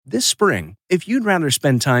This spring, if you'd rather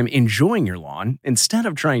spend time enjoying your lawn instead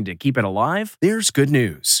of trying to keep it alive, there's good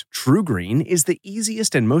news. True Green is the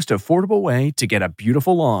easiest and most affordable way to get a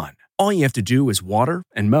beautiful lawn. All you have to do is water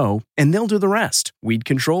and mow, and they'll do the rest. Weed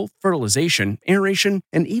control, fertilization, aeration,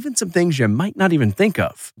 and even some things you might not even think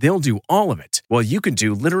of. They'll do all of it, while you can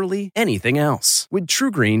do literally anything else. With True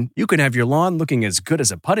Green, you can have your lawn looking as good as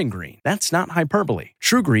a putting green. That's not hyperbole.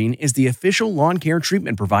 True Green is the official lawn care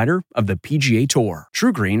treatment provider of the PGA Tour.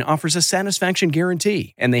 True Green offers a satisfaction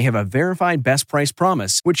guarantee, and they have a verified best price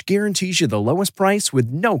promise, which guarantees you the lowest price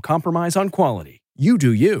with no compromise on quality. You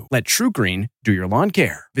do you. Let True Green do your lawn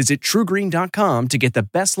care. Visit truegreen.com to get the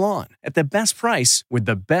best lawn at the best price with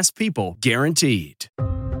the best people guaranteed.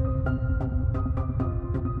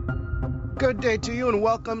 Good day to you and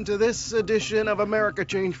welcome to this edition of America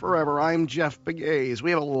Change Forever. I'm Jeff Pegues.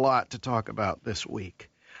 We have a lot to talk about this week.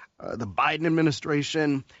 The Biden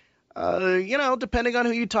administration, depending on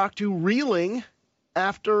who you talk to, reeling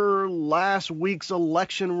after last week's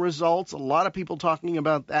election results. A lot of people talking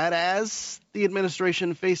about that as the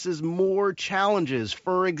administration faces more challenges.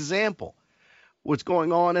 For example, what's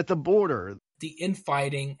going on at the border. The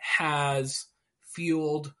infighting has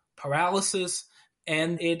fueled paralysis,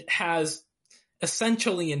 and it has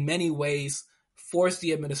essentially in many ways forced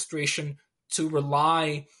the administration to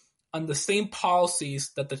rely on the same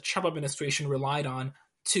policies that the Trump administration relied on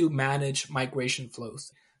to manage migration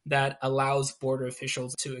flows, that allows border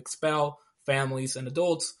officials to expel families and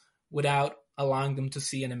adults without allowing them to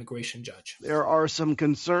see an immigration judge. There are some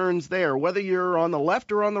concerns there, whether you're on the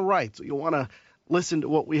left or on the right. So you'll want to listen to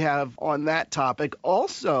what we have on that topic.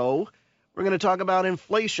 Also, we're going to talk about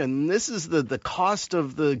inflation. This is the cost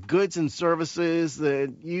of the goods and services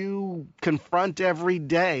that you confront every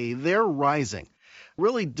day. They're rising.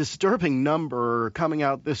 Really disturbing number coming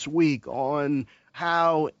out this week on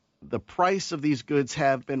how the price of these goods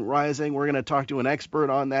have been rising. We're going to talk to an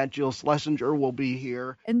expert on that. Jill Schlesinger will be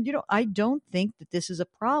here. And, I don't think that this is a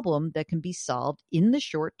problem that can be solved in the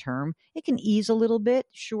short term. It can ease a little bit.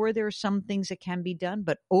 Sure, there are some things that can be done,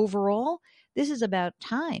 but overall, this is about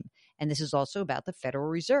time. And this is also about the Federal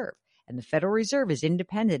Reserve. And the Federal Reserve is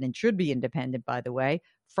independent and should be independent, by the way,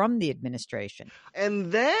 from the administration.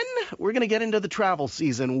 And then we're going to get into the travel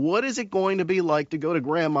season. What is it going to be like to go to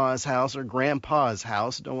grandma's house or grandpa's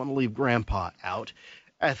house? Don't want to leave grandpa out.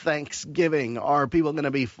 At Thanksgiving, are people going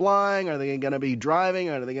to be flying? Are they going to be driving?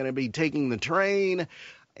 Are they going to be taking the train?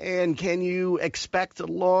 And can you expect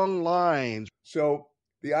long lines? So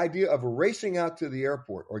the idea of racing out to the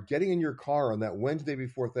airport or getting in your car on that Wednesday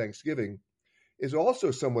before Thanksgiving is also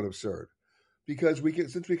somewhat absurd, because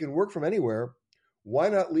since we can work from anywhere, why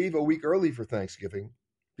not leave a week early for Thanksgiving?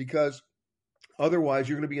 Because otherwise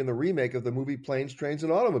you're going to be in the remake of the movie Planes, Trains,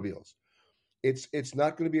 and Automobiles. It's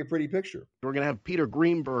not going to be a pretty picture. We're going to have Peter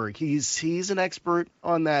Greenberg. He's an expert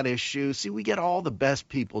on that issue. See, we get all the best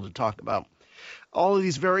people to talk about all of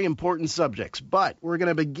these very important subjects. But we're going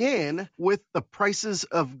to begin with the prices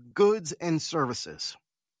of goods and services.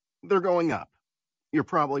 They're going up. You're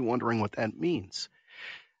probably wondering what that means.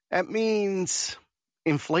 That means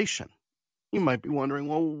inflation. You might be wondering,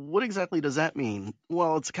 well, what exactly does that mean?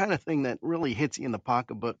 Well, it's the kind of thing that really hits you in the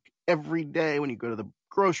pocketbook every day when you go to the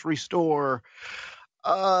grocery store.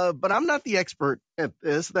 But I'm not the expert at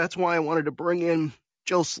this. That's why I wanted to bring in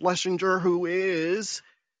Jill Schlesinger, who is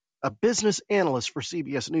a business analyst for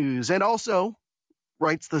CBS News and also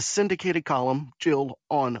writes the syndicated column, Jill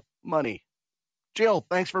on Money. Jill,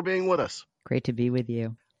 thanks for being with us. Great to be with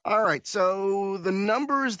you. All right. So the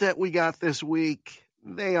numbers that we got this week,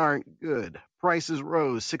 they aren't good. Prices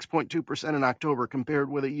rose 6.2% in October compared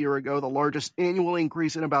with a year ago, the largest annual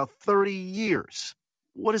increase in about 30 years.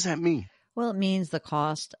 What does that mean? Well, it means the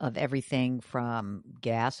cost of everything from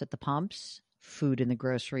gas at the pumps, food in the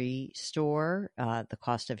grocery store, the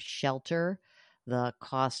cost of shelter, the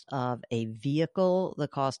cost of a vehicle, the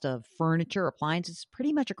cost of furniture, appliances,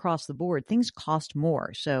 pretty much across the board. Things cost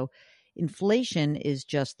more. So inflation is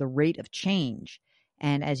just the rate of change.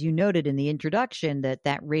 And as you noted in the introduction,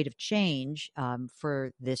 that rate of change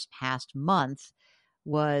for this past month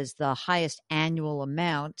was the highest annual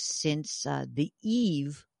amount since the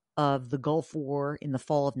eve of the Gulf War in the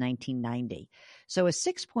fall of 1990. So a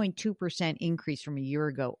 6.2% increase from a year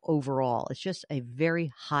ago overall. It's just a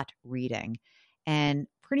very hot reading. And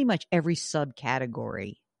pretty much every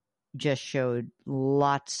subcategory just showed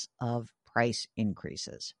lots of price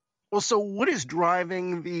increases. Well, so what is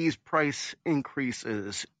driving these price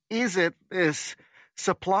increases? Is it this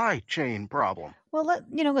supply chain problem? Well,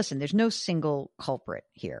 listen, there's no single culprit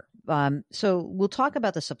here. So we'll talk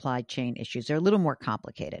about the supply chain issues. They're a little more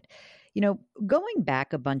complicated. Going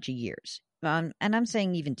back a bunch of years, and I'm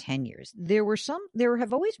saying even 10 years, there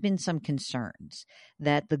have always been some concerns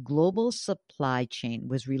that the global supply chain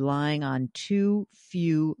was relying on too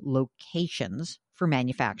few locations for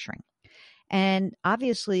manufacturing. And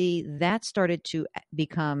obviously that started to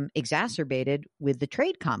become exacerbated with the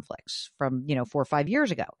trade conflicts from, 4 or 5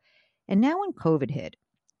 years ago. And now when COVID hit,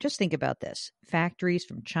 just think about this. Factories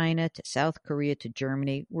from China to South Korea to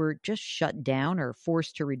Germany were just shut down or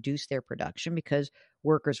forced to reduce their production because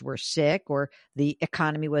workers were sick or the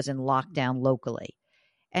economy was in lockdown locally.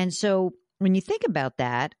 And so when you think about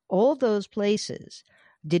that, all those places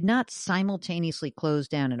did not simultaneously close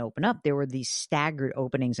down and open up. There were these staggered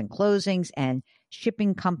openings and closings, and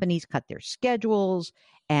shipping companies cut their schedules,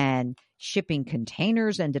 and shipping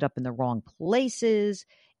containers ended up in the wrong places.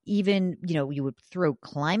 Even, you would throw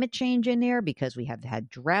climate change in there because we have had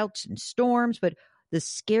droughts and storms, but the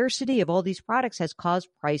scarcity of all these products has caused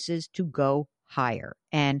prices to go higher.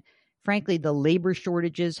 And frankly, the labor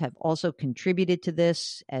shortages have also contributed to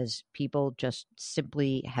this, as people just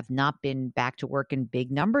simply have not been back to work in big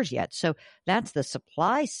numbers yet. So that's the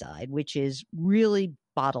supply side, which is really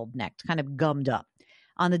bottlenecked, kind of gummed up.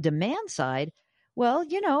 On the demand side, well,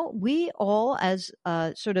 we all as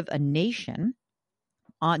sort of a nation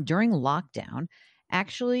during lockdown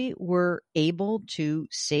actually were able to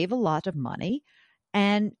save a lot of money.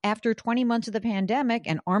 And after 20 months of the pandemic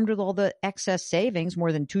and armed with all the excess savings,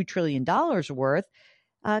 more than $2 trillion worth,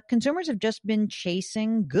 consumers have just been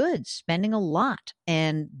chasing goods, spending a lot.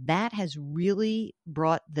 And that has really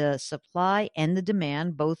brought the supply and the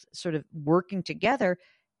demand, both sort of working together,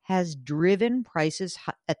 has driven prices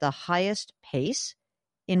at the highest pace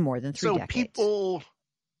in more than 3 decades. So people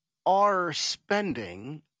are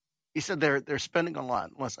spending. You said they're spending a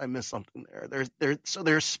lot, unless I missed something there.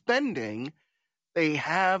 They're spending. They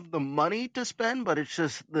have the money to spend, but it's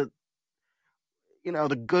just that,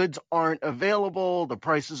 the goods aren't available. The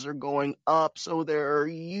prices are going up. So they're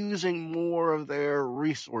using more of their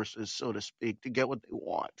resources, so to speak, to get what they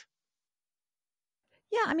want.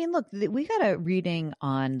 Yeah, I mean, look, we got a reading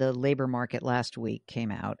on the labor market last week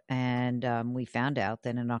came out, and we found out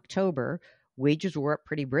that in October, wages were up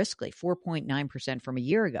pretty briskly, 4.9% from a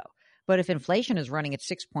year ago. But if inflation is running at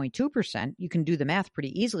 6.2%, you can do the math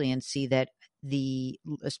pretty easily and see that the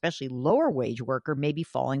especially lower wage worker may be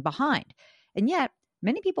falling behind. And yet,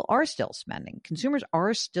 many people are still spending. Consumers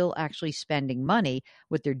are still actually spending money.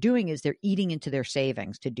 What they're doing is they're eating into their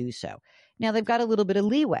savings to do so. Now, they've got a little bit of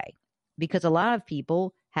leeway because a lot of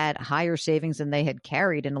people had higher savings than they had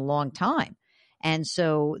carried in a long time. And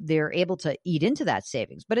so they're able to eat into that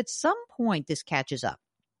savings. But at some point, this catches up.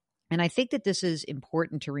 And I think that this is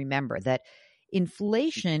important to remember, that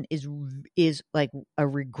inflation is like a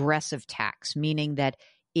regressive tax, meaning that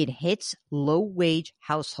it hits low-wage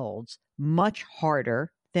households much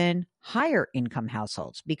harder than higher income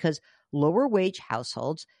households, because lower-wage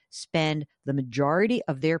households spend the majority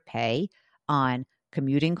of their pay on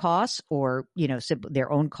commuting costs or, their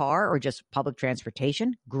own car or just public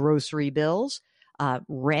transportation, grocery bills,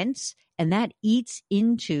 rents, and that eats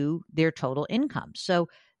into their total income. So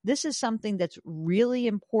this is something that's really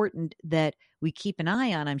important that we keep an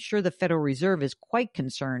eye on. I'm sure the Federal Reserve is quite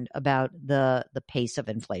concerned about the pace of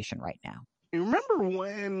inflation right now. You remember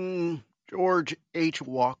when George H.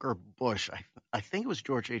 Walker Bush, I think it was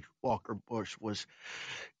George H. Walker Bush, was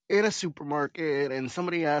in a supermarket and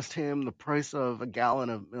somebody asked him the price of a gallon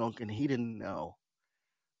of milk and he didn't know.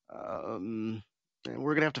 And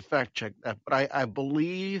we're going to have to fact check that. But I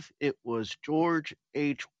believe it was George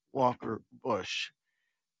H. Walker Bush.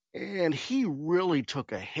 And he really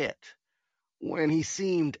took a hit when he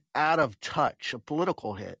seemed out of touch, a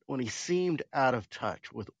political hit, when he seemed out of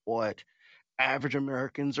touch with what average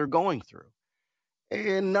Americans are going through.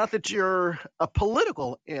 And not that you're a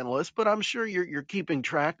political analyst, but I'm sure you're keeping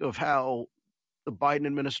track of how the Biden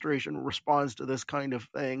administration responds to this kind of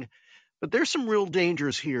thing. But there's some real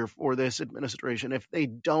dangers here for this administration if they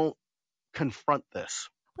don't confront this.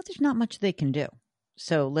 Well, there's not much they can do.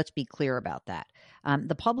 So let's be clear about that.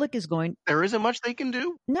 The public is going. There isn't much they can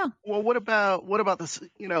do? No. Well, what about this,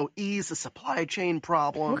 ease the supply chain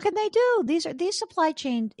problem? What can they do? These supply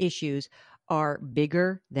chain issues are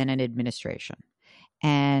bigger than an administration.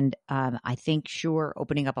 And I think, sure,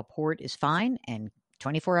 opening up a port is fine and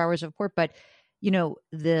 24 hours of port. But,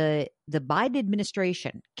 the Biden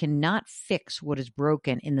administration cannot fix what is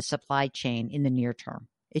broken in the supply chain in the near term.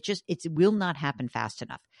 It will not happen fast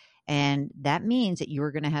enough. And that means that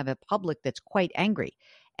you're going to have a public that's quite angry.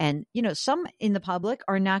 And, some in the public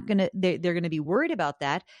are not going to, they're going to be worried about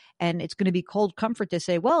that. And it's going to be cold comfort to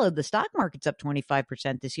say, well, the stock market's up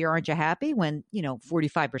 25% this year. Aren't you happy when,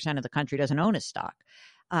 45% of the country doesn't own a stock?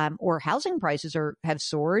 or housing prices have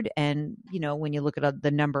soared. And, when you look at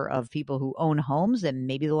the number of people who own homes, then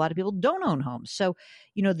maybe a lot of people don't own homes. So,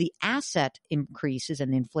 the asset increases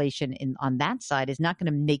and the inflation on that side is not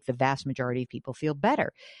going to make the vast majority of people feel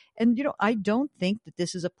better. And, I don't think that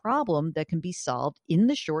this is a problem that can be solved in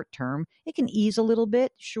the short term. It can ease a little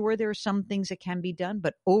bit. Sure, there are some things that can be done,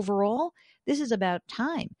 but overall, this is about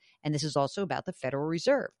time. And this is also about the Federal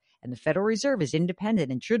Reserve. And the Federal Reserve is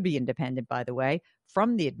independent and should be independent, by the way,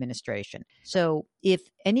 from the administration. So if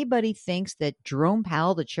anybody thinks that Jerome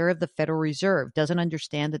Powell, the chair of the Federal Reserve, doesn't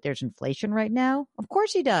understand that there's inflation right now, of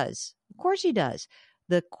course he does. Of course he does.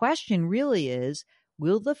 The question really is,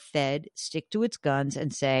 will the Fed stick to its guns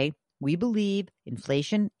and say, we believe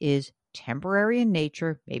inflation is temporary in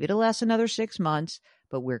nature, maybe it'll last another 6 months,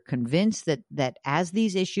 but we're convinced that as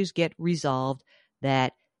these issues get resolved,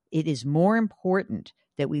 that it is more important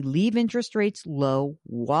that we leave interest rates low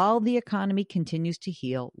while the economy continues to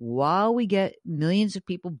heal, while we get millions of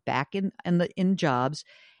people back in jobs,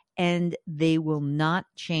 and they will not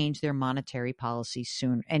change their monetary policy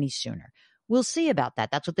any sooner. We'll see about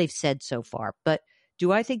that. That's what they've said so far. But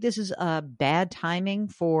do I think this is bad timing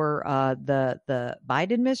for the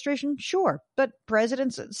Biden administration? Sure. But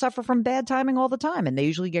presidents suffer from bad timing all the time, and they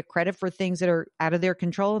usually get credit for things that are out of their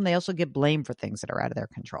control, and they also get blamed for things that are out of their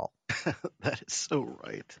control. That is so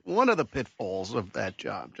right. One of the pitfalls of that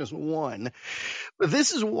job, just one. But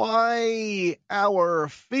this is why our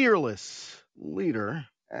fearless leader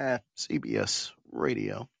at CBS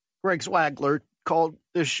Radio, Greg Swagler, called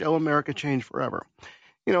this show America Change Forever.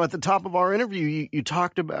 At the top of our interview, you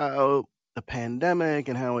talked about the pandemic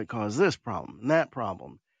and how it caused this problem and that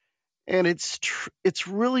problem. And it's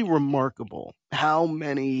really remarkable how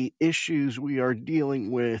many issues we are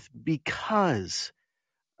dealing with because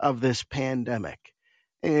of this pandemic.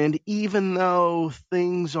 And even though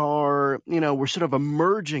things are, we're sort of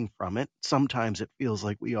emerging from it, sometimes it feels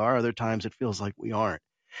like we are, other times it feels like we aren't.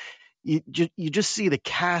 You just see the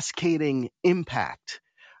cascading impact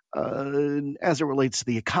as it relates to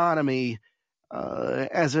the economy,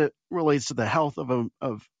 as it relates to the health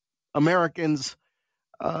of Americans.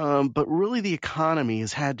 But really, the economy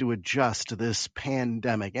has had to adjust to this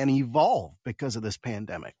pandemic and evolve because of this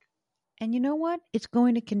pandemic. And you know what? It's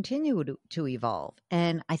going to continue to evolve.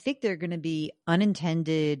 And I think there are going to be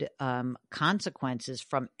unintended consequences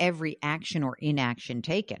from every action or inaction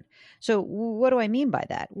taken. So what do I mean by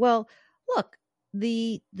that? Well, look,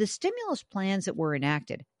 the stimulus plans that were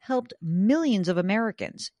enacted helped millions of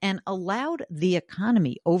Americans and allowed the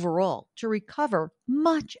economy overall to recover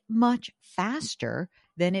much, much faster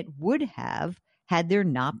than it would have had there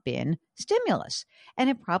not been stimulus. And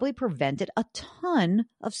it probably prevented a ton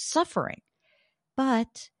of suffering.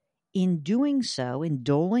 But in doing so, in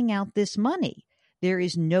doling out this money, there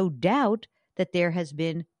is no doubt that there has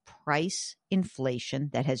been price inflation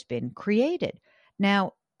that has been created.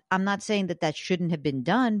 Now, I'm not saying that shouldn't have been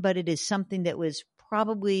done, but it is something that was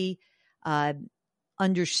probably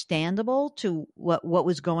understandable to what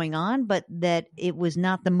was going on, but that it was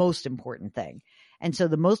not the most important thing. And so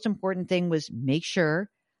the most important thing was make sure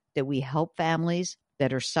that we help families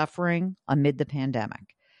that are suffering amid the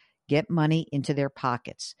pandemic, get money into their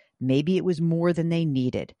pockets. Maybe it was more than they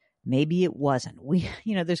needed. Maybe it wasn't.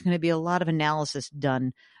 There's going to be a lot of analysis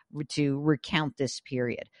done to recount this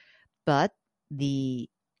period. But the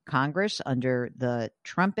Congress under the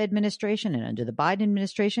Trump administration and under the Biden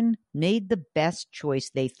administration made the best choice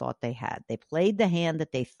they thought they had. They played the hand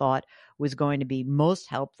that they thought was going to be most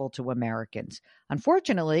helpful to Americans.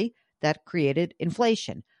 Unfortunately, that created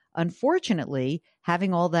inflation. Unfortunately,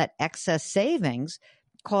 having all that excess savings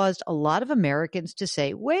caused a lot of Americans to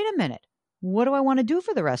say, wait a minute, what do I want to do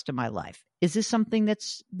for the rest of my life? Is this something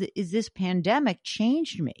is this pandemic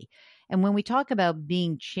changed me? And when we talk about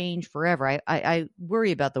being changed forever, I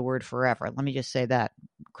worry about the word forever. Let me just say that,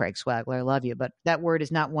 Craig Swagler, I love you, but that word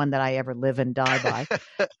is not one that I ever live and die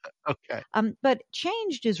by. Okay. But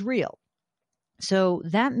changed is real. So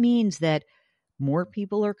that means that more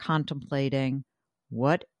people are contemplating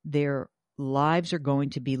what their lives are going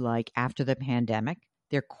to be like after the pandemic.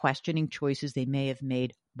 They're questioning choices they may have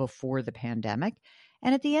made before the pandemic.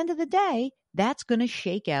 And at the end of the day, that's going to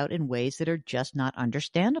shake out in ways that are just not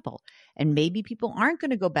understandable. And maybe people aren't going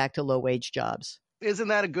to go back to low-wage jobs. Isn't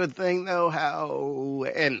that a good thing, though,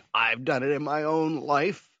 and I've done it in my own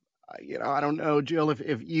life. I don't know, Jill,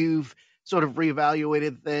 if you've sort of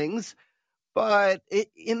reevaluated things, but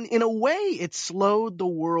in a way, it slowed the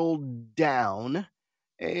world down.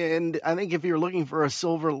 And I think if you're looking for a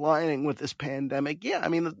silver lining with this pandemic,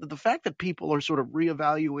 the fact that people are sort of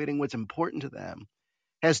reevaluating what's important to them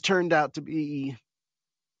has turned out to be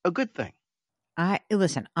a good thing.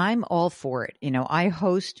 Listen, I'm all for it. I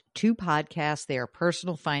host 2 podcasts. They are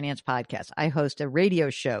personal finance podcasts. I host a radio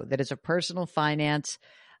show that is a personal finance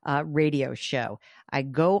radio show. I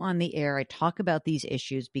go on the air. I talk about these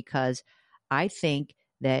issues because I think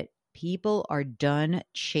that people are done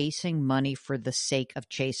chasing money for the sake of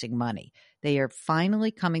chasing money. They are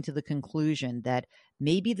finally coming to the conclusion that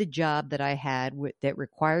maybe the job that I had that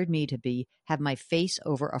required me to have my face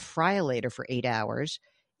over a fryolator for 8 hours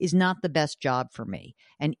is not the best job for me.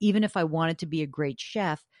 And even if I wanted to be a great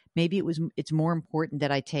chef, maybe it's more important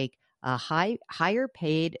that I take a higher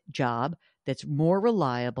paid job that's more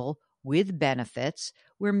reliable with benefits,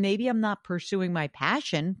 where maybe I'm not pursuing my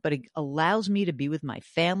passion, but it allows me to be with my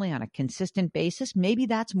family on a consistent basis. Maybe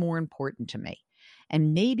that's more important to me.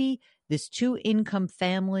 And maybe this 2-income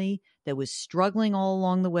family that was struggling all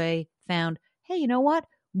along the way found, hey, you know what?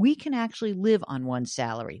 We can actually live on one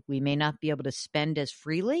salary. We may not be able to spend as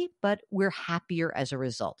freely, but we're happier as a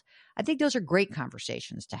result. I think those are great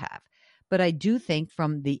conversations to have. But I do think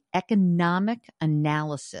from the economic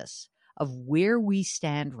analysis of where we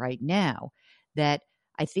stand right now, that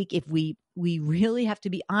I think if we really have to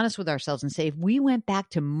be honest with ourselves and say, if we went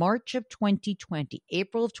back to March of 2020,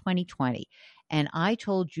 April of 2020, and I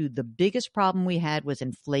told you the biggest problem we had was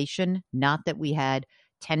inflation, not that we had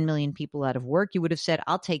 10 million people out of work, you would have said,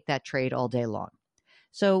 I'll take that trade all day long.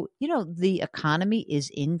 So, the economy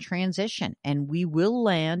is in transition and we will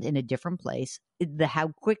land in a different place. How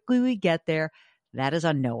quickly we get there, that is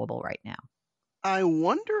unknowable right now. I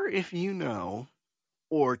wonder if you know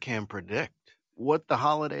or can predict what the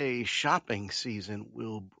holiday shopping season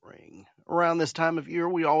will bring. Around this time of year,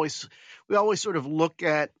 we always sort of look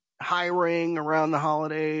at hiring around the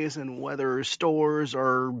holidays and whether stores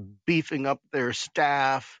are beefing up their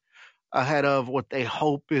staff ahead of what they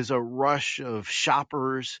hope is a rush of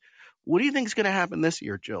shoppers. What do you think is going to happen this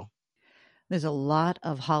year, Jill? There's a lot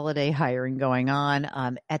of holiday hiring going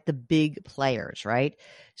on at the big players, right?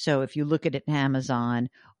 So if you look at it in Amazon,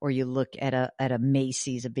 or you look at a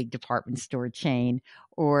Macy's, a big department store chain,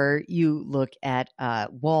 or you look at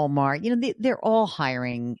Walmart, they're all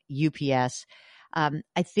hiring. UPS.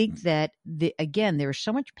 I think that again, there's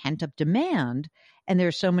so much pent up demand. And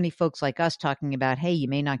there's so many folks like us talking about, hey, you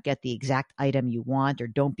may not get the exact item you want, or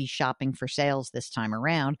don't be shopping for sales this time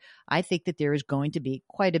around. I think that there is going to be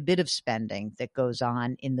quite a bit of spending that goes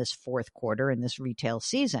on in this fourth quarter in this retail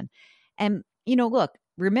season. And, look,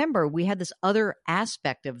 remember, we had this other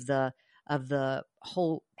aspect of the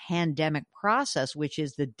whole pandemic process, which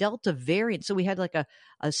is the Delta variant. So we had like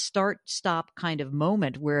a start-stop kind of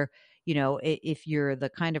moment where, if you're the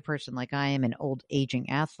kind of person like I am, an old aging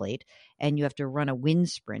athlete, and you have to run a wind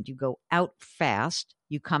sprint, you go out fast,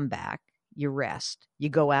 you come back, you rest. You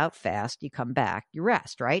go out fast, you come back, you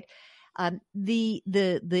rest, right? The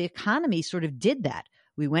economy sort of did that.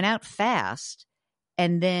 We went out fast,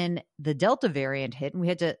 and then the Delta variant hit, and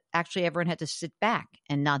everyone had to sit back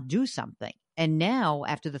and not do something. And now,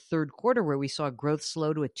 after the third quarter, where we saw growth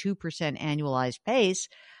slow to a 2% annualized pace,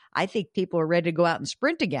 I think people are ready to go out and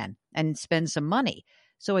sprint again and spend some money.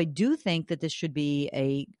 So I do think that this should be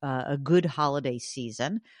a good holiday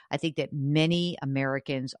season. I think that many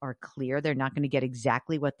Americans are clear they're not going to get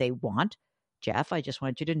exactly what they want. Jeff, I just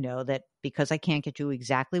want you to know that because I can't get you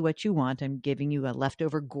exactly what you want, I'm giving you a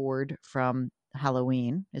leftover gourd from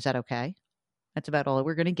Halloween. Is that okay? That's about all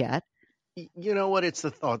we're going to get. You know what? It's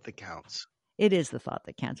the thought that counts. It is the thought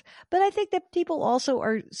that counts. But I think that people also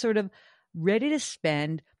are sort of ready to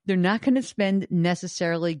spend. They're not going to spend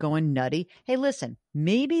necessarily going nutty. Hey, listen,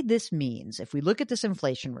 maybe this means, if we look at this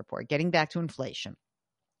inflation report, getting back to inflation,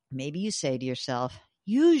 maybe you say to yourself,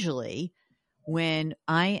 usually when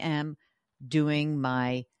I am doing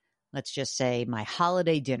my, let's just say, my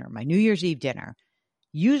holiday dinner, my New Year's Eve dinner,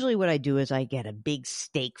 usually what I do is I get a big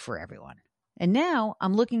steak for everyone. And now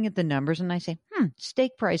I'm looking at the numbers and I say,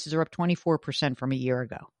 steak prices are up 24% from a year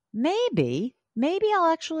ago. Maybe I'll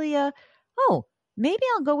actually, maybe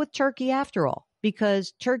I'll go with turkey after all,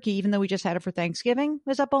 because turkey, even though we just had it for Thanksgiving,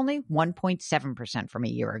 was up only 1.7% from a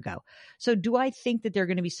year ago. So do I think that there are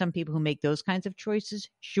going to be some people who make those kinds of choices?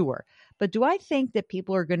 Sure. But do I think that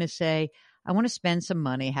people are going to say, I want to spend some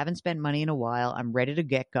money, haven't spent money in a while, I'm ready to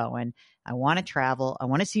get going, I want to travel, I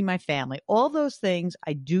want to see my family? All those things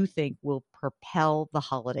I do think will propel the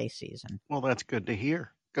holiday season. Well, that's good to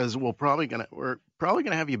hear, because we're probably gonna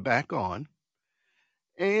have you back on.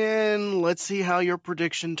 And let's see how your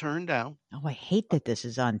prediction turned out. Oh, I hate that this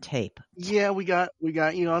is on tape. Yeah, we got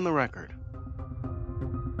you on the record.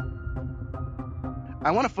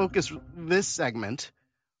 I want to focus this segment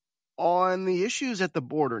on the issues at the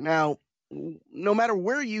border. Now, no matter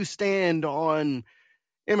where you stand on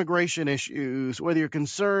immigration issues, whether you're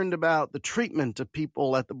concerned about the treatment of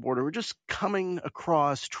people at the border, we're just coming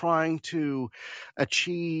across trying to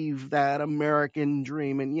achieve that American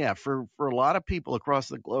dream. And yeah, for a lot of people across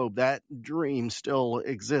the globe, that dream still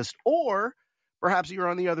exists. Or perhaps you're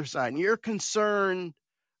on the other side and you're concerned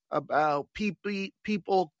about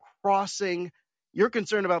people crossing, you're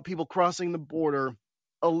concerned about people crossing the border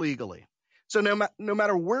illegally. So no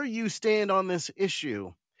matter where you stand on this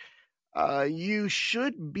issue, you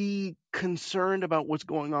should be concerned about what's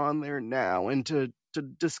going on there now. And to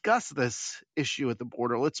discuss this issue at the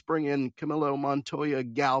border, let's bring in Camilo Montoya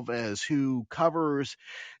Galvez, who covers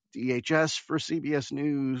DHS for CBS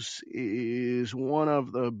News, is one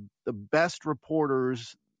of the best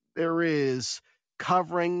reporters there is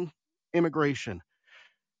covering immigration.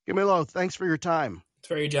 Camilo, thanks for your time. It's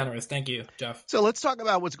very generous. Thank you, Jeff. So let's talk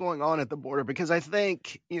about what's going on at the border, because I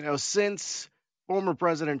think, since former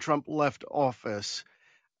President Trump left office,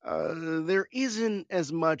 there isn't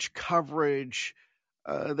as much coverage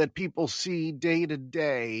that people see day to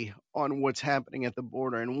day on what's happening at the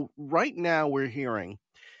border. And right now we're hearing,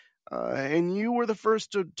 and you were the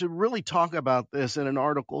first to really talk about this in an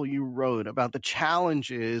article you wrote about the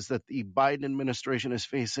challenges that the Biden administration is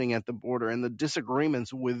facing at the border and the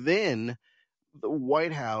disagreements within the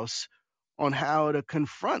White House on how to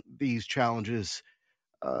confront these challenges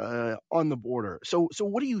on the border. So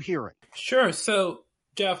what are you hearing? Sure. So,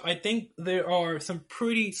 Jeff, I think there are some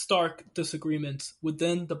pretty stark disagreements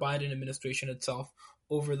within the Biden administration itself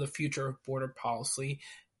over the future of border policy.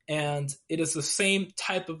 And it is the same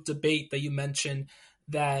type of debate that you mentioned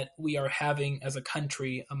that we are having as a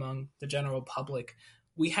country among the general public.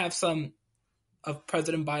 We have some of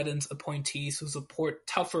President Biden's appointees who support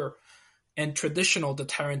tougher and traditional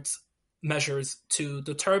deterrence measures to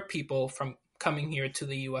deter people from coming here to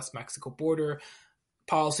the U.S.-Mexico border.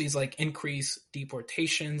 Policies like increased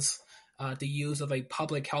deportations, the use of a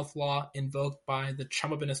public health law invoked by the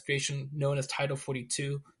Trump administration known as Title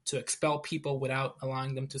 42 to expel people without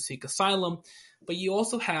allowing them to seek asylum. But you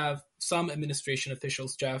also have some administration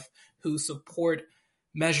officials, Jeff, who support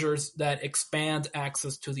measures that expand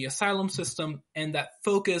access to the asylum system and that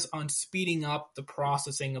focus on speeding up the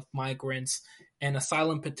processing of migrants and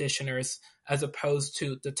asylum petitioners as opposed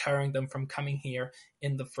to deterring them from coming here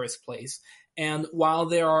in the first place. And while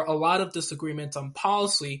there are a lot of disagreements on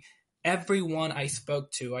policy, everyone I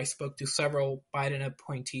spoke to several Biden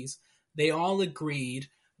appointees, they all agreed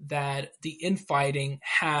that the infighting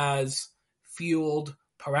has fueled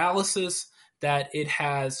paralysis, that it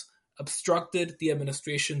has obstructed the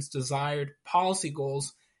administration's desired policy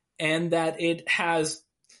goals, and that it has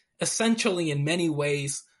essentially in many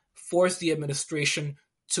ways forced the administration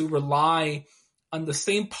to rely on the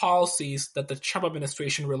same policies that the Trump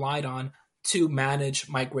administration relied on to manage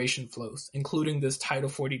migration flows, including this Title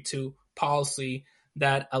 42 policy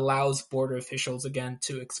that allows border officials, again,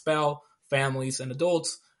 to expel families and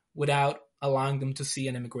adults without allowing them to see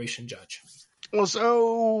an immigration judge. Well,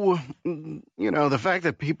 so, the fact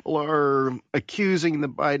that people are accusing the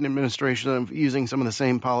Biden administration of using some of the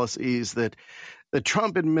same policies that the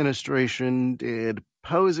Trump administration did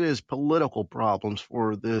poses political problems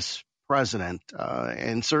for this president,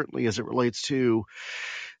 and certainly as it relates to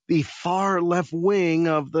the far left wing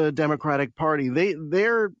of the Democratic Party.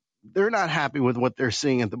 They're not happy with what they're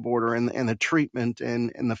seeing at the border and the treatment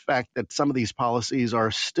and the fact that some of these policies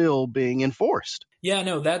are still being enforced. Yeah,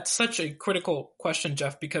 no, that's such a critical question,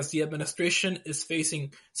 Jeff, because the administration is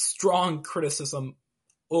facing strong criticism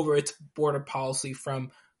over its border policy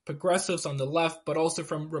from progressives on the left, but also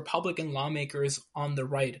from Republican lawmakers on the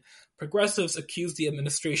right. Progressives accuse the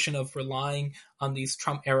administration of relying on these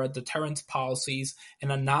Trump-era deterrence policies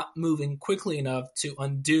and on not moving quickly enough to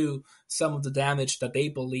undo some of the damage that they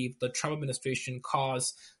believe the Trump administration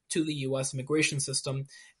caused to the U.S. immigration system.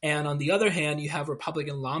 And on the other hand, you have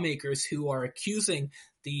Republican lawmakers who are accusing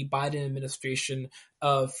the Biden administration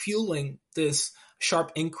of fueling this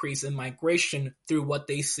sharp increase in migration through what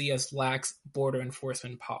they see as lax border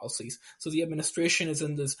enforcement policies. So the administration is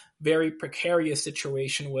in this very precarious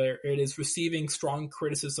situation where it is receiving strong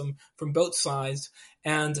criticism from both sides.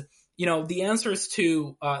 And, the answers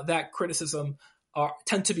to that criticism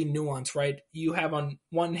tend to be nuanced, right? You have on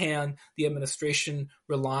one hand, the administration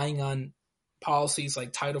relying on policies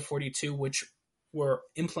like Title 42, which were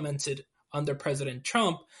implemented under President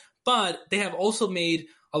Trump, but they have also made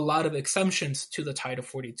a lot of exemptions to the Title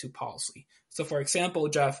 42 policy. So, for example,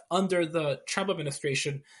 Jeff, under the Trump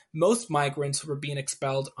administration, most migrants were being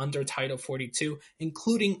expelled under Title 42,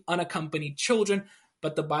 including unaccompanied children,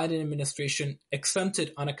 but the Biden administration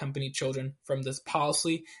exempted unaccompanied children from this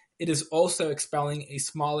policy. It is also expelling a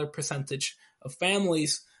smaller percentage of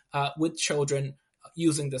families with children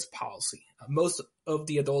using this policy. Most of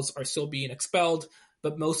the adults are still being expelled,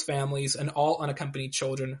 but most families and all unaccompanied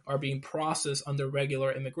children are being processed under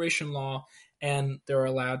regular immigration law, and they're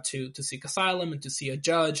allowed to seek asylum and to see a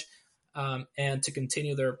judge and to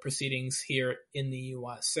continue their proceedings here in the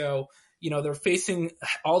U.S. So, they're facing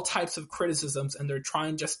all types of criticisms, and they're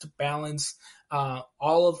trying just to balance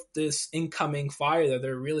all of this incoming fire that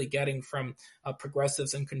they're really getting from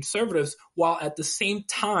progressives and conservatives, while at the same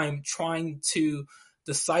time trying to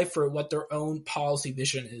decipher what their own policy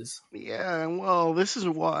vision is. Yeah, well, this is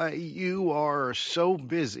why you are so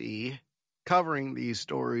busy covering these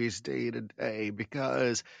stories day to day,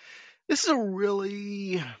 because this is a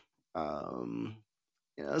really,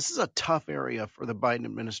 this is a tough area for the Biden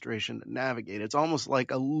administration to navigate. It's almost like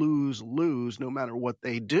a lose-lose no matter what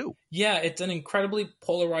they do. Yeah, it's an incredibly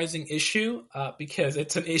polarizing issue because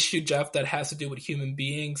it's an issue, Jeff, that has to do with human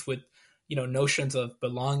beings, with notions of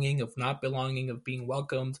belonging, of not belonging, of being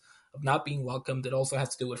welcomed, of not being welcomed. It also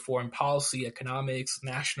has to do with foreign policy, economics,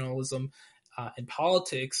 nationalism, and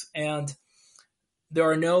politics. And there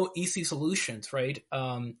are no easy solutions, right?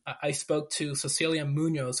 I spoke to Cecilia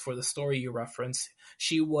Munoz for the story you referenced.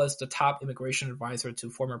 She was the top immigration advisor to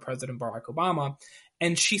former President Barack Obama.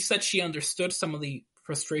 And she said she understood some of the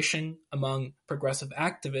frustration among progressive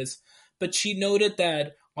activists, but she noted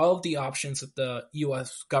that all of the options that the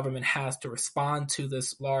U.S. government has to respond to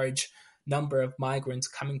this large number of migrants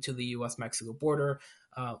coming to the U.S.-Mexico border,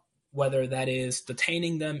 whether that is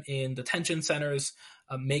detaining them in detention centers,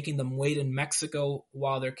 making them wait in Mexico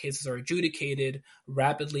while their cases are adjudicated,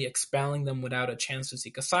 rapidly expelling them without a chance to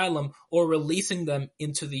seek asylum, or releasing them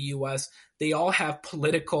into the U.S., they all have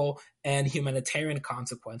political and humanitarian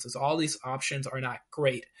consequences. All these options are not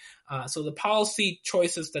great. So the policy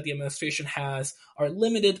choices that the administration has are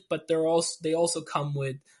limited, but they also come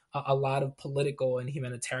with a lot of political and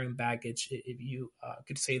humanitarian baggage, if you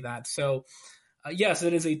could say that. So yes,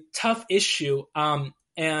 it is a tough issue.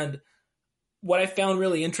 And what I found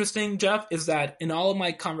really interesting, Jeff, is that in all of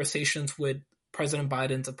my conversations with President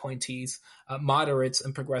Biden's appointees, moderates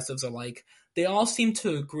and progressives alike, they all seem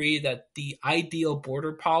to agree that the ideal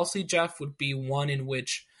border policy, Jeff, would be one in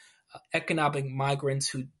which economic migrants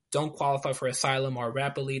who don't qualify for asylum are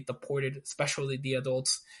rapidly deported, especially the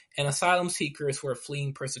adults, and asylum seekers who are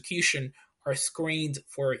fleeing persecution are screened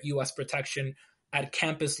for U.S. protection at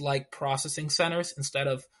campus-like processing centers instead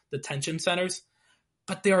of detention centers.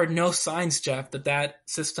 But there are no signs, Jeff, that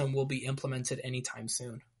system will be implemented anytime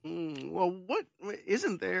soon. Well,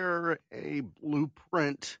 isn't there a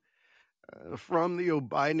blueprint from the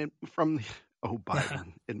Biden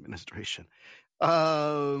administration?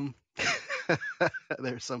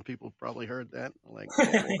 There's some people probably heard that, like,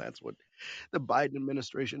 well, that's what the Biden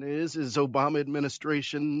administration is Obama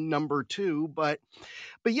administration number 2. But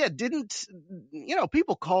yeah,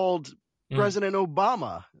 people called President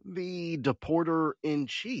Obama the deporter in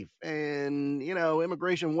chief, and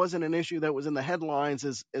immigration wasn't an issue that was in the headlines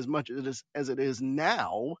as much as it is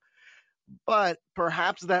now. But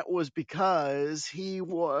perhaps that was because he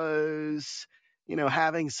was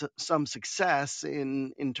having some success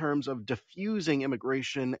in terms of diffusing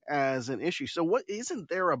immigration as an issue. So isn't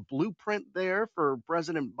there a blueprint there for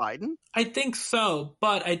President Biden? I think so,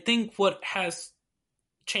 but I think what has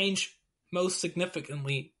changed most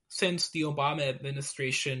significantly since the Obama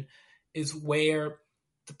administration is where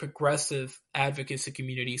the progressive advocacy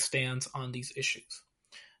community stands on these issues.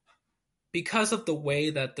 Because of the way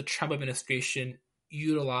that the Trump administration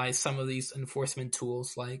utilized some of these enforcement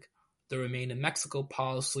tools, like the Remain in Mexico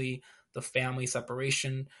policy, the family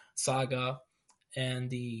separation saga, and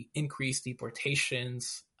the increased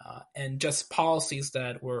deportations, and just policies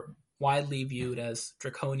that were widely viewed as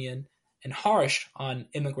draconian and harsh on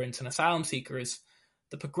immigrants and asylum seekers,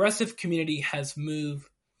 the progressive community has moved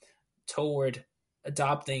toward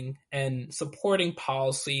adopting and supporting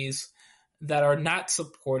policies that are not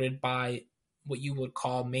supported by what you would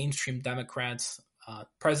call mainstream Democrats,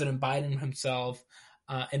 President Biden himself,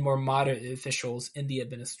 and more moderate officials in the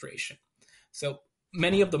administration. So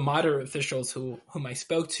many of the moderate officials whom I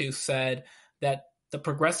spoke to said that the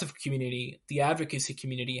progressive community, the advocacy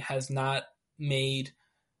community, has not made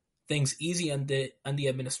things easy on the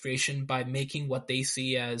administration by making what they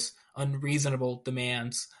see as unreasonable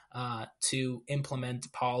demands to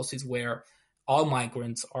implement policies where all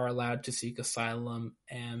migrants are allowed to seek asylum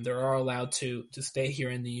and they are allowed to stay here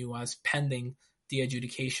in the U.S. pending the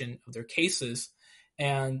adjudication of their cases.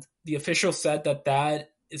 And the official said that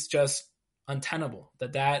is just untenable,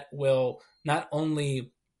 that will not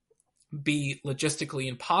only be logistically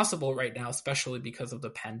impossible right now, especially because of the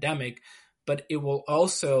pandemic, but it will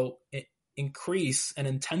also increase and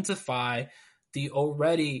intensify the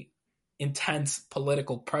already intense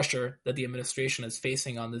political pressure that the administration is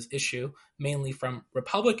facing on this issue, mainly from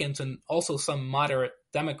Republicans and also some moderate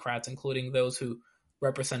Democrats, including those who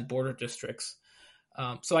represent border districts.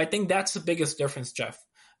 So I think that's the biggest difference, Jeff,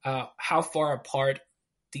 how far apart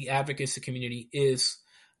the advocacy community is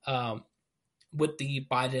with the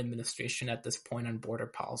Biden administration at this point on border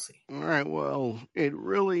policy. All right, well, it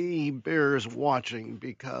really bears watching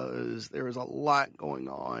because there is a lot going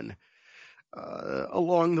on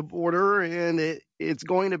along the border, and it's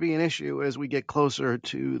going to be an issue as we get closer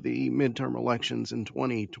to the midterm elections in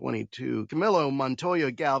 2022. Camilo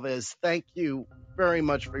Montoya Galvez, thank you very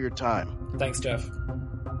much for your time. Thanks, Jeff.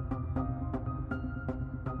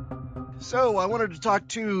 So I wanted to talk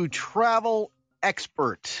to travel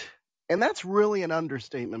expert, and that's really an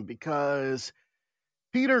understatement because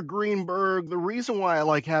Peter Greenberg, the reason why I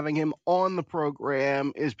like having him on the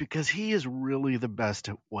program is because he is really the best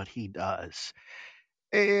at what he does.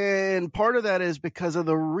 And part of that is because of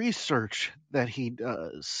the research that he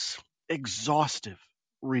does, exhaustive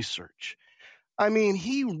research. I mean,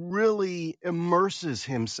 he really immerses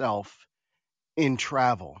himself in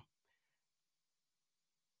travel.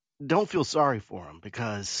 Don't feel sorry for him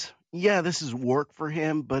because, yeah, this is work for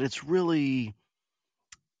him, but it's really,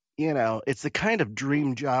 it's the kind of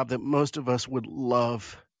dream job that most of us would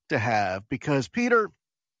love to have. Because, Peter,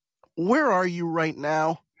 where are you right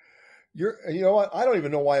now? You know what? I don't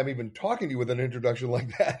even know why I'm even talking to you with an introduction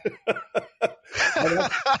like that.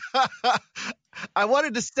 I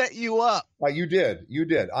wanted to set you up. You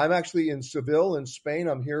did. I'm actually in Seville in Spain.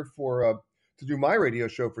 I'm here to do my radio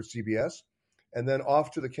show for CBS, and then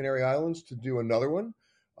off to the Canary Islands to do another one.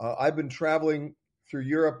 I've been traveling through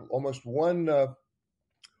Europe, almost one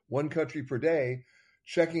country per day,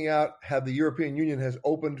 checking out how the European Union has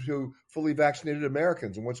opened to fully vaccinated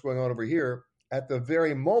Americans and what's going on over here at the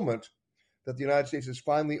very moment that the United States has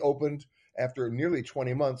finally opened after nearly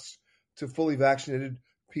 20 months to fully vaccinated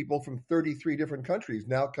people from 33 different countries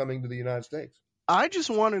now coming to the United States. I just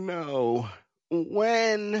want to know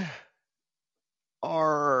when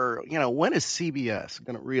is CBS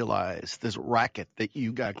going to realize this racket that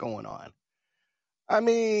you got going on? I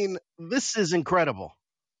mean, this is incredible.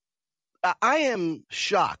 I am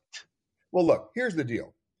shocked. Well, look, here's the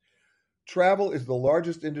deal. Travel is the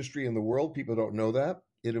largest industry in the world. People don't know that.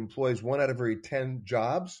 It employs 1 out of every 10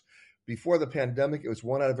 jobs. Before the pandemic, it was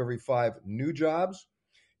 1 out of every 5 new jobs.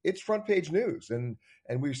 It's front page news. And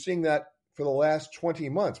we're seeing that for the last 20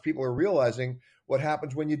 months. People are realizing what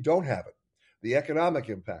happens when you don't have it. The economic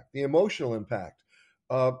impact, the emotional impact,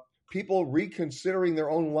 people reconsidering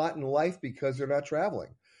their own lot in life because they're not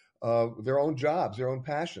traveling, their own jobs, their own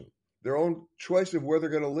passion, their own choice of where they're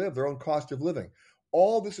going to live, their own cost of living.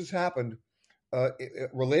 All this has happened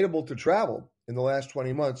relatable to travel in the last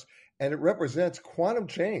 20 months, and it represents quantum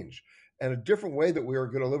change and a different way that we are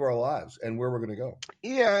going to live our lives and where we're going to go.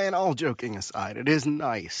 Yeah, and all joking aside, it is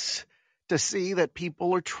nice to see that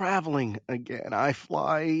people are traveling again. I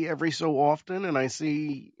fly every so often, and I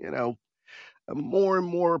see, more and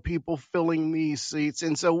more people filling these seats.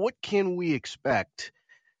 And so what can we expect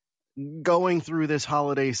going through this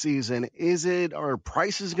holiday season? Are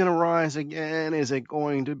prices going to rise again? Is it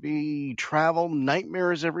going to be travel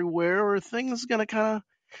nightmares everywhere? Or are things going to kind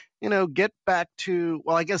of, get back to,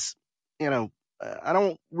 well, I guess, I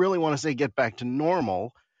don't really want to say get back to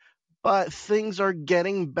normal, but things are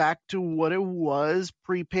getting back to what it was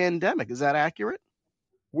pre-pandemic. Is that accurate?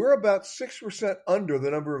 We're about 6% under the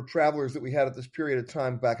number of travelers that we had at this period of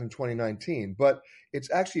time back in 2019, but it's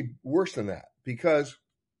actually worse than that because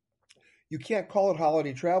you can't call it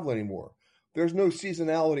holiday travel anymore. There's no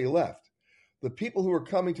seasonality left. The people who are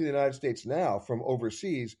coming to the United States now from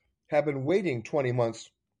overseas have been waiting 20 months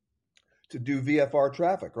to do VFR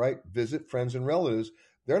traffic, right? Visit friends and relatives.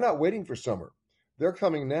 They're not waiting for summer. They're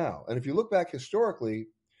coming now. And if you look back historically,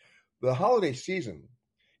 the holiday season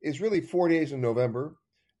is really 4 days in November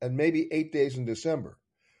and maybe 8 days in December.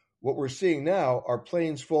 What we're seeing now are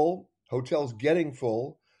planes full, hotels getting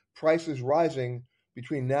full, prices rising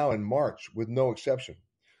between now and March with no exception.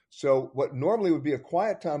 So what normally would be a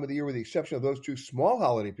quiet time of the year with the exception of those 2 small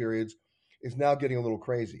holiday periods is now getting a little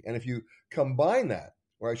crazy. And if you combine that,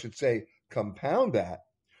 or I should say compound that,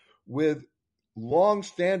 with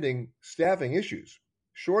long-standing staffing issues,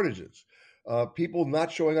 shortages, people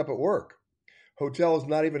not showing up at work, hotels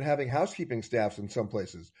not even having housekeeping staffs in some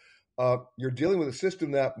places, you're dealing with a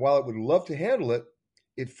system that, while it would love to handle it,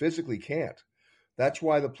 it physically can't. That's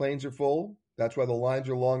why the planes are full. That's why the lines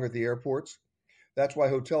are longer at the airports. That's why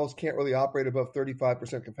hotels can't really operate above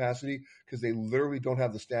 35% capacity because they literally don't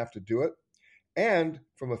have the staff to do it. And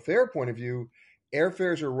from a fare point of view,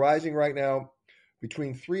 airfares are rising right now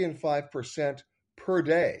between 3 and 5% per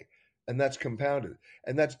day, and that's compounded.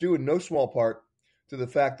 And that's due in no small part to the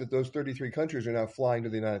fact that those 33 countries are now flying to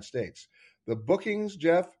the United States. The bookings,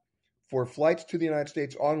 Jeff, for flights to the United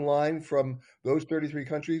States online from those 33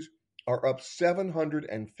 countries are up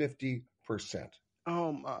 750%.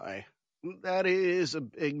 Oh my, that is a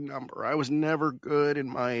big number. I was never good in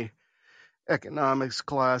my economics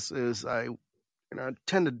classes. I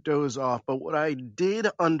tend to doze off, but what I did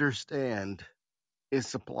understand is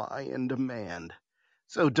supply and demand.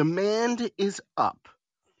 So demand is up.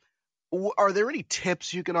 Are there any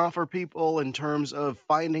tips you can offer people in terms of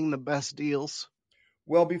finding the best deals?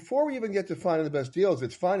 Well, before we even get to finding the best deals,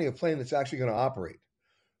 it's finding a plane that's actually going to operate.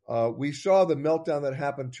 We saw the meltdown that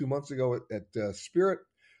happened 2 months ago at Spirit,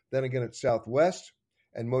 then again at Southwest,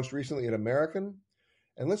 and most recently at American.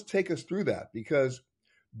 And let's take us through that, because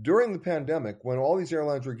during the pandemic, when all these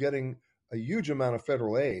airlines were getting a huge amount of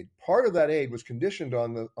federal aid, part of that aid was conditioned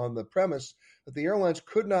on the premise that the airlines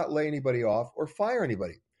could not lay anybody off or fire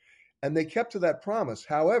anybody. And they kept to that promise.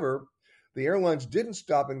 However, the airlines didn't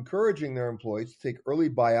stop encouraging their employees to take early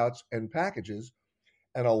buyouts and packages,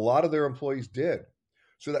 and a lot of their employees did.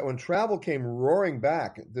 So that when travel came roaring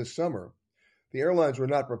back this summer, the airlines were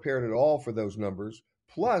not prepared at all for those numbers.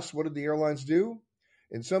 Plus, what did the airlines do?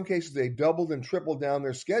 In some cases, they doubled and tripled down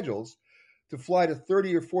their schedules to fly to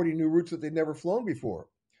 30 or 40 new routes that they'd never flown before.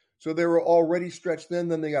 So they were already stretched thin,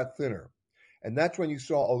 then they got thinner. And that's when you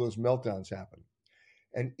saw all those meltdowns happen.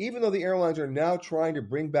 And even though the airlines are now trying to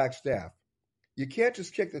bring back staff, you can't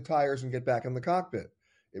just kick the tires and get back in the cockpit.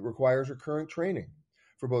 It requires recurrent training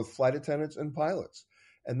for both flight attendants and pilots.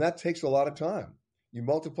 And that takes a lot of time. You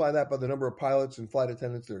multiply that by the number of pilots and flight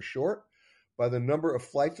attendants that are short, by the number of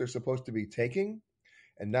flights they're supposed to be taking,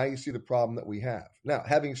 and now you see the problem that we have. Now,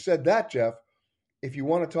 having said that, Jeff, if you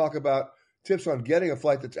want to talk about tips on getting a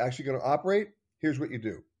flight that's actually going to operate, here's what you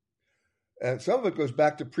do. And some of it goes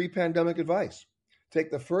back to pre-pandemic advice.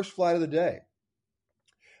 Take the first flight of the day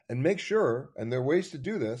and make sure, and there are ways to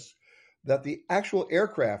do this, that the actual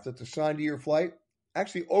aircraft that's assigned to your flight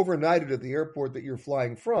actually overnighted at the airport that you're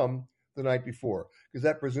flying from the night before, because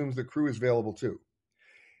that presumes the crew is available too.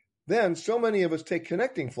 Then so many of us take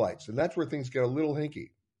connecting flights, and that's where things get a little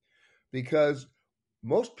hinky, because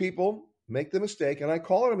most people make the mistake, and I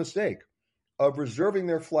call it a mistake, of reserving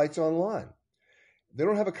their flights online. They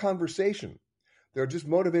don't have a conversation. They're just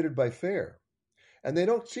motivated by fare. And they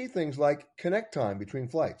don't see things like connect time between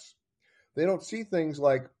flights. They don't see things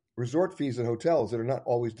like resort fees at hotels that are not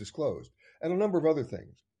always disclosed, and a number of other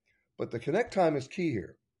things. But the connect time is key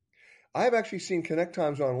here. I've actually seen connect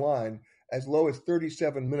times online as low as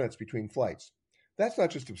 37 minutes between flights. That's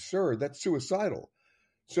not just absurd, that's suicidal.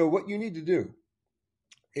 So what you need to do,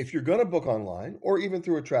 if you're going to book online, or even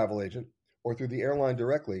through a travel agent, or through the airline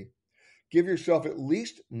directly, give yourself at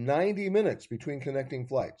least 90 minutes between connecting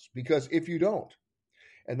flights. Because if you don't,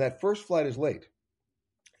 and that first flight is late,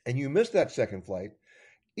 and you miss that second flight,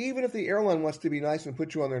 even if the airline wants to be nice and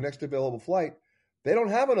put you on their next available flight, they don't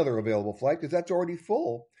have another available flight because that's already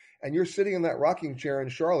full, and you're sitting in that rocking chair in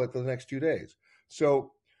Charlotte for the next 2 days.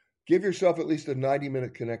 So give yourself at least a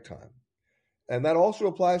 90-minute connect time. And that also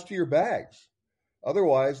applies to your bags.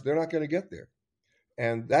 Otherwise, they're not going to get there.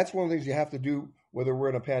 And that's one of the things you have to do, whether we're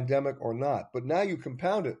in a pandemic or not. But now you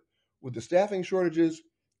compound it with the staffing shortages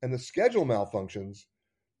and the schedule malfunctions.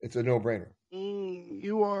 It's a no-brainer.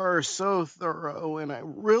 You are so thorough, and I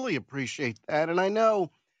really appreciate that. And I know,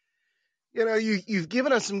 you've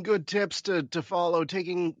given us some good tips to follow.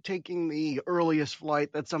 Taking the earliest flight,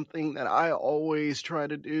 that's something that I always try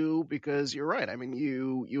to do, because you're right. I mean,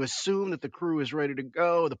 you assume that the crew is ready to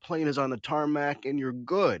go, the plane is on the tarmac, and you're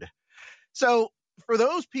good. So for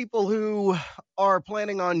those people who are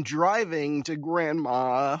planning on driving to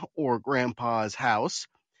grandma or grandpa's house,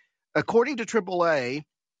 according to AAA,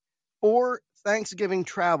 for Thanksgiving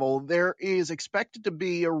travel, there is expected to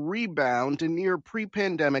be a rebound to near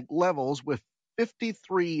pre-pandemic levels, with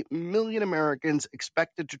 53 million Americans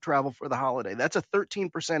expected to travel for the holiday. That's a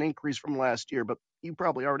 13% increase from last year, but you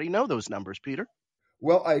probably already know those numbers, Peter.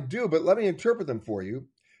 Well, I do, but let me interpret them for you,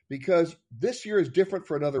 because this year is different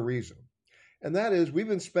for another reason. And that is, we've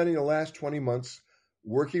been spending the last 20 months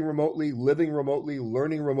working remotely, living remotely,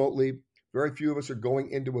 learning remotely. Very few of us are going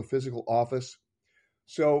into a physical office.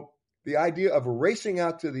 So the idea of racing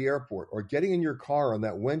out to the airport or getting in your car on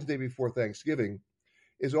that Wednesday before Thanksgiving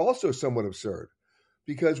is also somewhat absurd,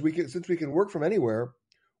 because since we can work from anywhere,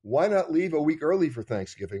 why not leave a week early for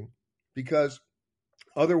Thanksgiving? Because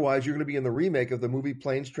otherwise you're going to be in the remake of the movie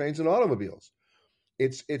Planes, Trains, and Automobiles.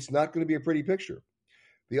 It's not going to be a pretty picture.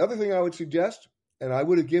 The other thing I would suggest, and I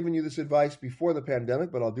would have given you this advice before the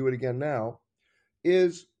pandemic, but I'll do it again now,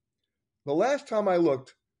 is the last time I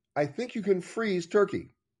looked, I think you can freeze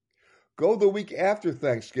turkey. Go the week after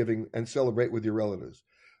Thanksgiving and celebrate with your relatives.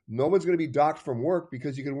 No one's going to be docked from work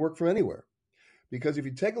because you can work from anywhere. Because if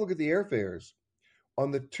you take a look at the airfares,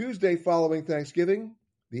 on the Tuesday following Thanksgiving,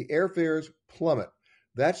 the airfares plummet.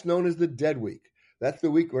 That's known as the dead week. That's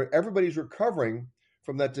the week where everybody's recovering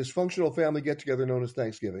from that dysfunctional family get-together known as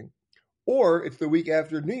Thanksgiving. Or it's the week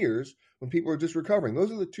after New Year's when people are just recovering.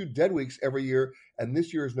 Those are the 2 dead weeks every year, and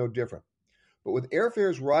this year is no different. But with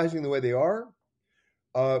airfares rising the way they are,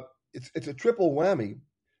 it's a triple whammy.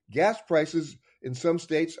 Gas prices in some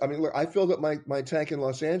states, I mean, look, I filled up my tank in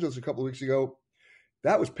Los Angeles a couple of weeks ago.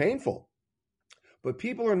 That was painful. But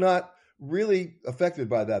people are not really affected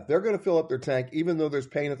by that. They're going to fill up their tank even though there's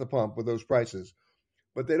pain at the pump with those prices.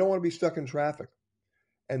 But they don't want to be stuck in traffic.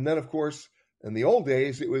 And then, of course, in the old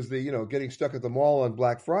days, it was the, getting stuck at the mall on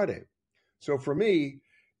Black Friday. So for me,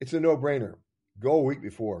 it's a no-brainer. Go a week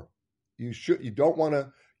before. You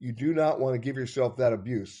do not want to give yourself that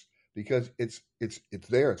abuse because it's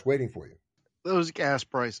there. It's waiting for you. Those gas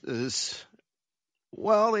prices,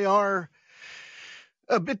 well, they are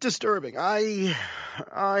a bit disturbing. I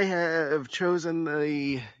have chosen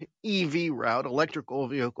the EV route, electrical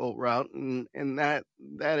vehicle route, and that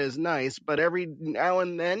is nice. But every now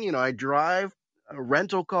and then, I drive a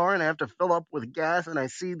rental car and I have to fill up with gas, and I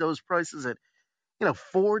see those prices at,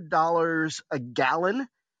 $4 a gallon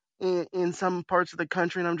in some parts of the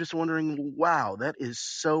country, and I'm just wondering, wow, that is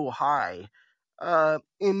so high.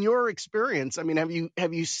 In your experience, I mean,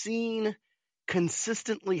 have you seen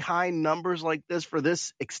consistently high numbers like this for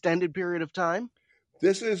this extended period of time?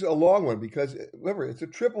 This is a long one because, remember, it's a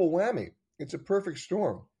triple whammy. It's a perfect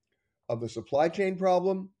storm of the supply chain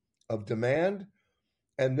problem, of demand,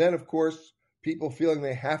 and then, of course, people feeling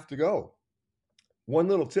they have to go. One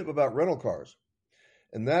little tip about rental cars,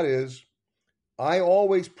 and that is I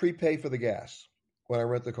always prepay for the gas when I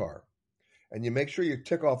rent the car. And you make sure you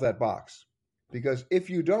tick off that box because if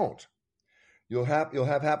you don't, you'll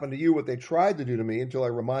have happen to you what they tried to do to me until I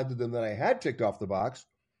reminded them that I had ticked off the box,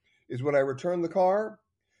 is when I returned the car,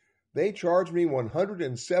 they charged me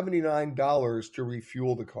 $179 to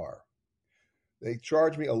refuel the car. They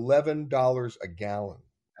charged me $11 a gallon.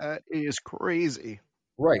 That is crazy.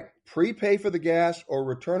 Right. Prepay for the gas or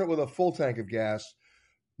return it with a full tank of gas.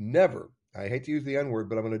 Never, I hate to use the N-word,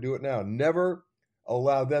 but I'm going to do it now, never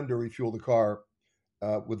allow them to refuel the car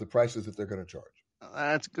with the prices that they're going to charge.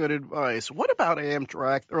 That's good advice. What about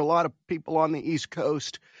Amtrak? There are a lot of people on the East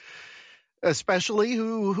Coast, especially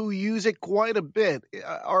who use it quite a bit.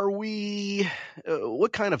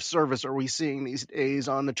 What kind of service are we seeing these days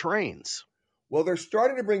on the trains? Well, they're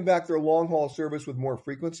starting to bring back their long-haul service with more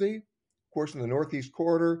frequency. Of course, in the Northeast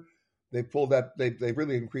Corridor, they've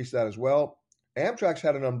really increased that as well. Amtrak's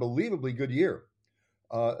had an unbelievably good year,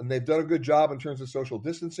 and they've done a good job in terms of social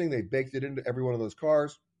distancing. They baked it into every one of those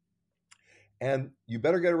cars. And you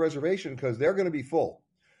better get a reservation because they're going to be full.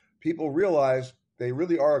 People realize they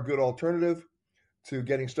really are a good alternative to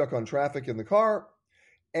getting stuck on traffic in the car,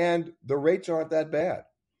 and the rates aren't that bad.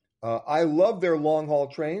 I love their long-haul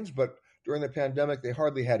trains, but during the pandemic, they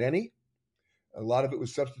hardly had any. A lot of it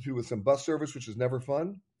was substituted with some bus service, which is never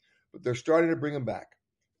fun, but they're starting to bring them back,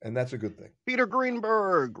 and that's a good thing. Peter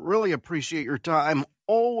Greenberg, really appreciate your time.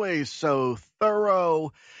 Always so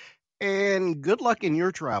thorough, and good luck in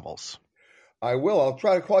your travels. I will. I'll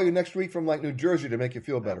try to call you next week from New Jersey to make you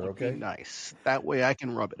feel better, okay? Nice. That way I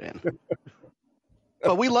can rub it in.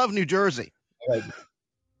 But we love New Jersey.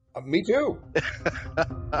 Me too.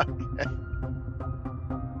 Okay.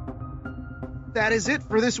 That is it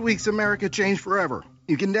for this week's America Changed Forever.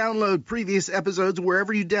 You can download previous episodes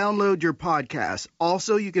wherever you download your podcasts.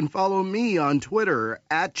 Also, you can follow me on Twitter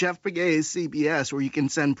at Jeff Pegues CBS, where you can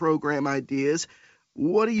send program ideas.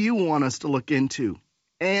 What do you want us to look into?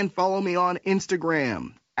 And follow me on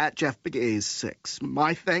Instagram at Jeff Pegues 6.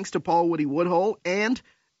 My thanks to Paul Woody Woodhull and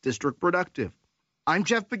District Productive. I'm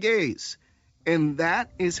Jeff Pegues, and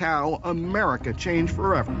that is how America changed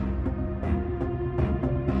forever.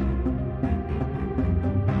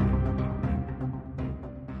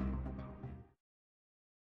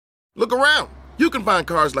 Look around. You can find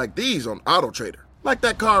cars like these on AutoTrader, like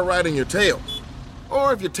that car riding your tail.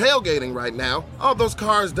 Or if you're tailgating right now, all those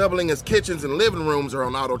cars doubling as kitchens and living rooms are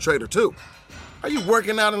on AutoTrader too. Are you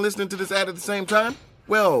working out and listening to this ad at the same time?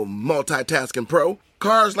 Well, multitasking pro,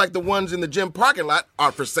 cars like the ones in the gym parking lot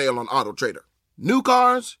are for sale on AutoTrader. New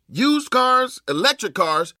cars, used cars, electric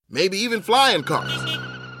cars, maybe even flying cars.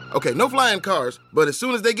 Okay, no flying cars, but as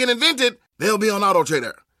soon as they get invented, they'll be on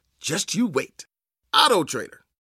AutoTrader. Just you wait. AutoTrader.